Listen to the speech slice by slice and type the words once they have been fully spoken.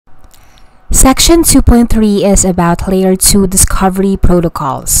Section 2.3 is about Layer 2 discovery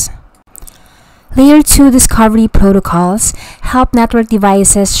protocols. Layer 2 discovery protocols help network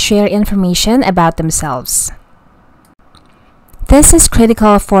devices share information about themselves. This is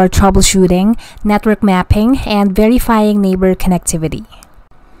critical for troubleshooting, network mapping, and verifying neighbor connectivity.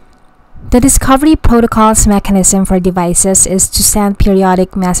 The discovery protocol's mechanism for devices is to send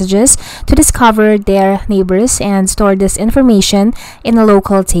periodic messages to discover their neighbors and store this information in a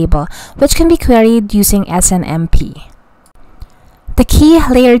local table, which can be queried using SNMP. The key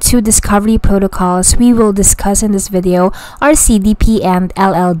Layer 2 discovery protocols we will discuss in this video are CDP and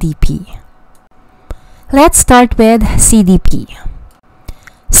LLDP. Let's start with CDP.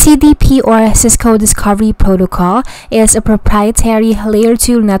 CDP, or Cisco Discovery Protocol, is a proprietary Layer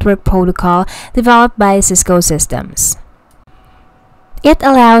 2 network protocol developed by Cisco Systems. It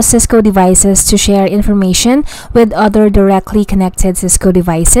allows Cisco devices to share information with other directly connected Cisco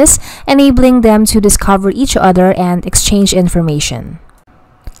devices, enabling them to discover each other and exchange information.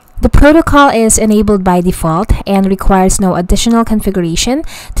 The protocol is enabled by default and requires no additional configuration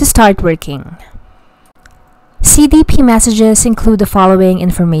to start working. CDP messages include the following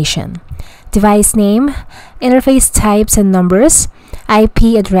information: device name, interface types and numbers,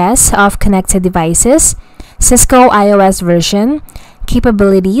 IP address of connected devices, Cisco iOS version,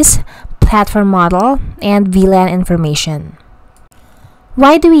 capabilities, platform model, and VLAN information.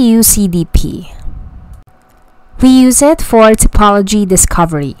 Why do we use CDP? We use it for topology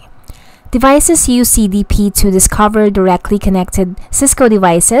discovery. Devices use CDP to discover directly connected Cisco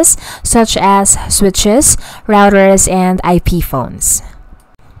devices such as switches, routers, and IP phones.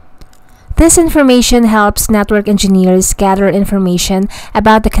 This information helps network engineers gather information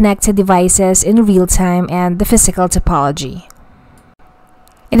about the connected devices in real time and the physical topology.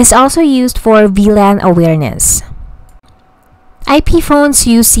 It is also used for VLAN awareness. IP phones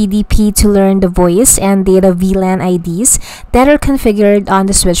use CDP to learn the voice and data VLAN IDs that are configured on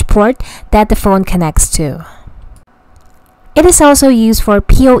the switch port that the phone connects to. It is also used for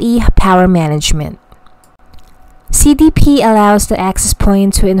PoE power management. CDP allows the access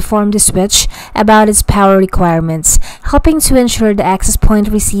point to inform the switch about its power requirements, helping to ensure the access point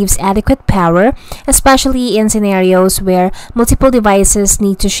receives adequate power, especially in scenarios where multiple devices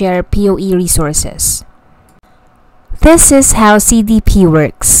need to share PoE resources. This is how CDP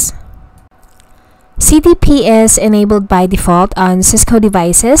works. CDP is enabled by default on Cisco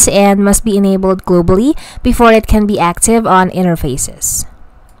devices and must be enabled globally before it can be active on interfaces.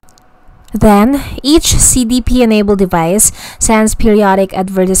 Then, each CDP-enabled device sends periodic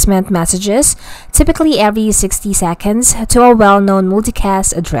advertisement messages, typically every 60 seconds, to a well-known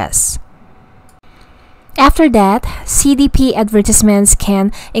multicast address. After that, CDP advertisements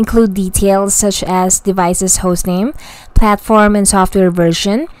can include details such as device's hostname, platform and software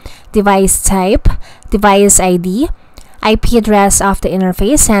version, device type, device ID, IP address of the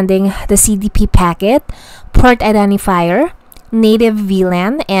interface sending the CDP packet, port identifier, native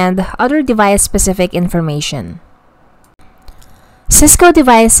VLAN, and other device-specific information. Cisco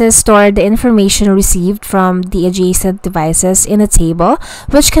devices store the information received from the adjacent devices in a table,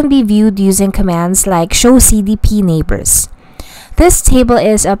 which can be viewed using commands like show CDP neighbors. This table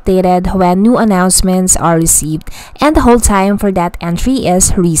is updated when new announcements are received, and the hold time for that entry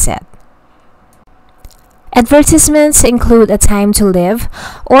is reset. Advertisements include a time to live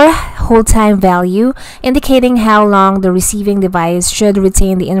or hold time value, indicating how long the receiving device should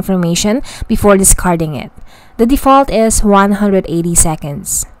retain the information before discarding it. The default is 180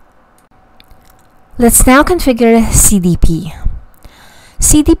 seconds. Let's now configure CDP.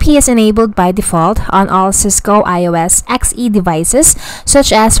 CDP is enabled by default on all Cisco iOS XE devices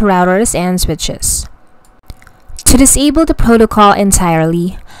such as routers and switches. To disable the protocol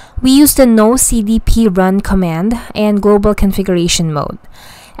entirely, we use the no CDP run command and global configuration mode,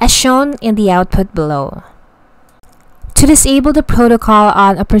 as shown in the output below. To disable the protocol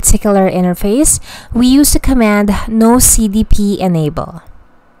on a particular interface, we use the command no CDP enable.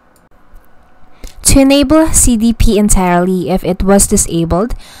 To enable CDP entirely if it was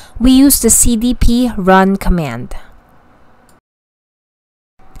disabled, we use the CDP run command.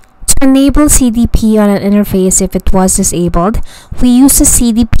 To enable CDP on an interface if it was disabled, we use the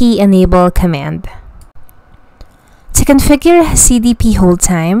CDP enable command. To configure CDP hold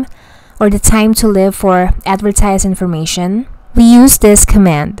time, or the time to live for advertised information, we use this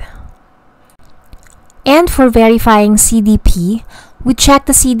command. And for verifying CDP, we check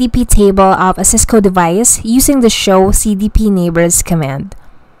the CDP table of a Cisco device using the show CDP neighbors command.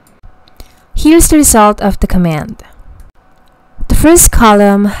 Here's the result of the command. The first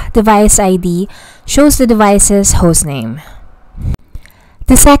column, device ID, shows the device's hostname.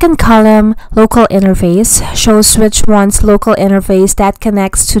 The second column, local interface, shows switch 1's local interface that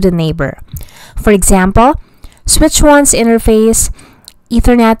connects to the neighbor. For example, switch 1's interface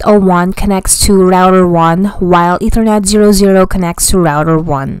Ethernet 01 connects to router 1 while Ethernet 00 connects to router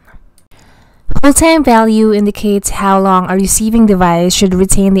 1. Hold time value indicates how long a receiving device should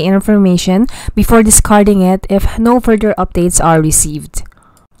retain the information before discarding it if no further updates are received.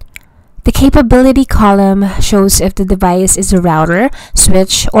 The capability column shows if the device is a router,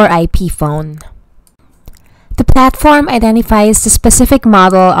 switch, or IP phone. The platform identifies the specific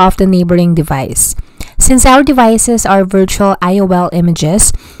model of the neighboring device. Since our devices are virtual IOL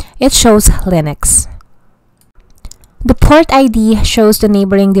images, it shows Linux. The port ID shows the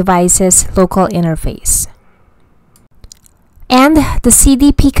neighboring device's local interface. And the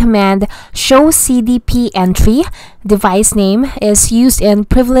CDP command show CDP entry device name is used in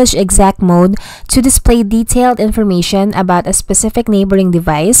privileged exec mode to display detailed information about a specific neighboring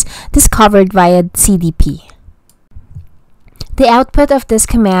device discovered via CDP. The output of this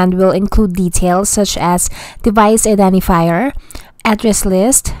command will include details such as device identifier, address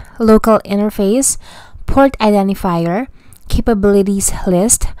list, local interface, port identifier, capabilities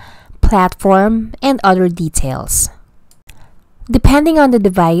list, platform, and other details. Depending on the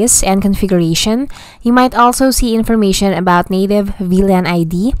device and configuration, you might also see information about native VLAN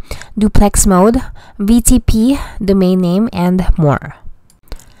ID, duplex mode, VTP, domain name, and more.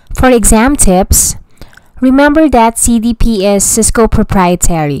 For exam tips, remember that CDP is Cisco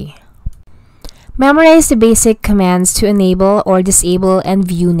proprietary. Memorize the basic commands to enable or disable and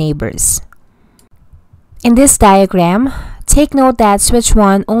view neighbors. In this diagram, take note that switch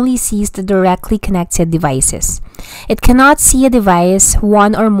 1 only sees the directly connected devices. It cannot see a device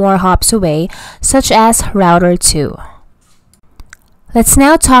one or more hops away, such as router 2. Let's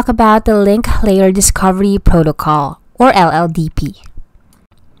now talk about the Link Layer Discovery Protocol, or LLDP.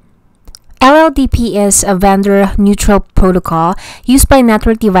 LLDP is a vendor-neutral protocol used by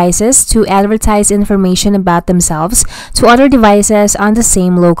network devices to advertise information about themselves to other devices on the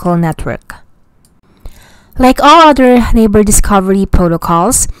same local network. Like all other neighbor discovery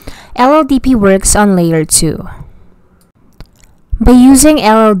protocols, LLDP works on Layer 2. By using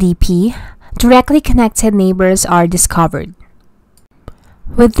LLDP, directly connected neighbors are discovered.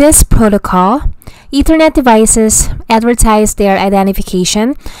 With this protocol, Ethernet devices advertise their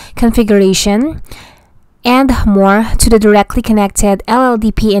identification, configuration, and more to the directly connected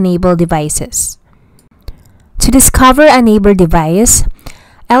LLDP-enabled devices. To discover a neighbor device,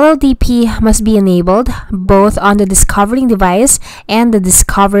 LLDP must be enabled both on the discovering device and the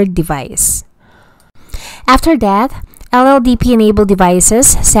discovered device. After that, LLDP-enabled devices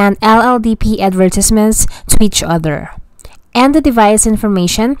send LLDP advertisements to each other, and the device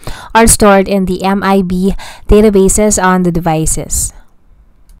information are stored in the MIB databases on the devices.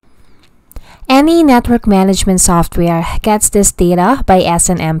 Any network management software gets this data by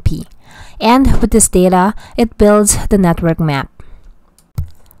SNMP, and with this data, it builds the network map.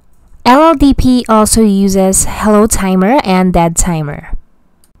 LLDP also uses hello timer and dead timer.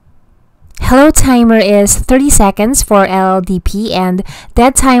 Hello timer is 30 seconds for LLDP and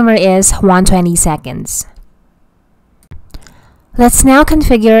dead timer is 120 seconds. Let's now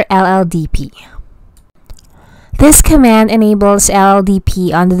configure LLDP. This command enables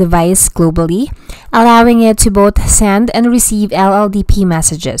LLDP on the device globally, allowing it to both send and receive LLDP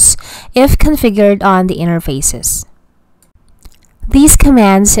messages if configured on the interfaces. These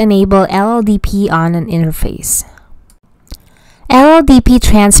commands enable LLDP on an interface. LLDP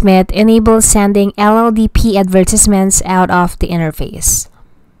transmit enables sending LLDP advertisements out of the interface.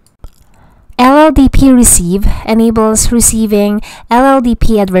 LLDP receive enables receiving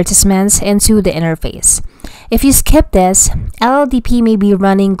LLDP advertisements into the interface. If you skip this, LLDP may be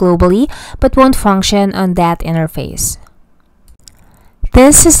running globally but won't function on that interface.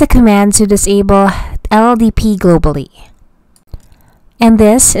 This is the command to disable LLDP globally. And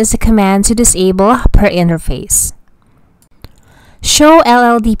this is the command to disable per interface. Show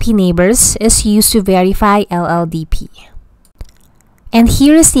LLDP neighbors is used to verify LLDP. And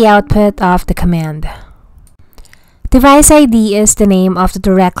here is the output of the command. Device ID is the name of the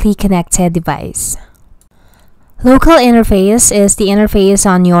directly connected device. Local interface is the interface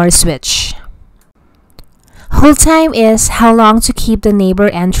on your switch. Hold time is how long to keep the neighbor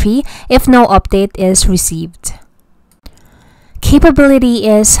entry if no update is received. Capability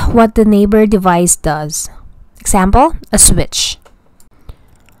is what the neighbor device does. Example, a switch.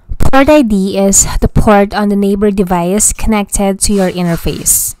 Port ID is the port on the neighbor device connected to your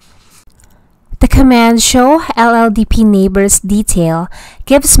interface. The command show LLDP neighbors detail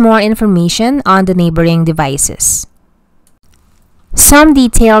gives more information on the neighboring devices. Some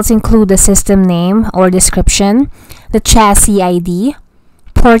details include the system name or description, the chassis ID,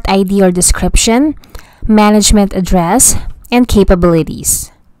 port ID or description, management address, and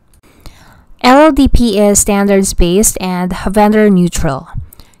capabilities. LLDP is standards-based and vendor-neutral.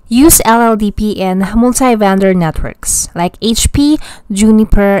 Use LLDP in multi-vendor networks like HP,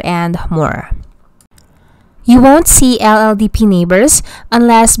 Juniper, and more. You won't see LLDP neighbors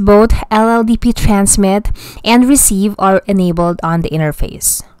unless both LLDP transmit and receive are enabled on the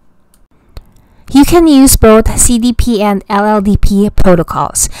interface. You can use both CDP and LLDP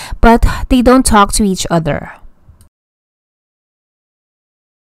protocols, but they don't talk to each other.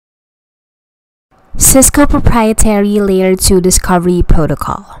 Cisco proprietary Layer 2 Discovery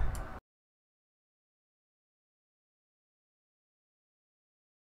Protocol.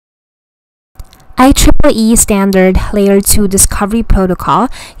 IEEE standard Layer 2 Discovery Protocol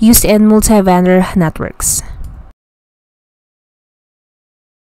used in multi-vendor networks.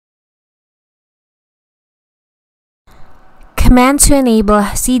 Command to enable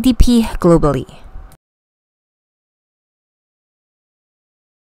CDP globally.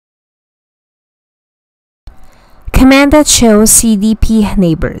 Command that shows CDP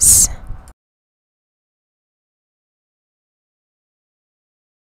neighbors.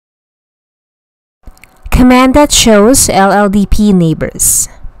 Command that shows LLDP neighbors.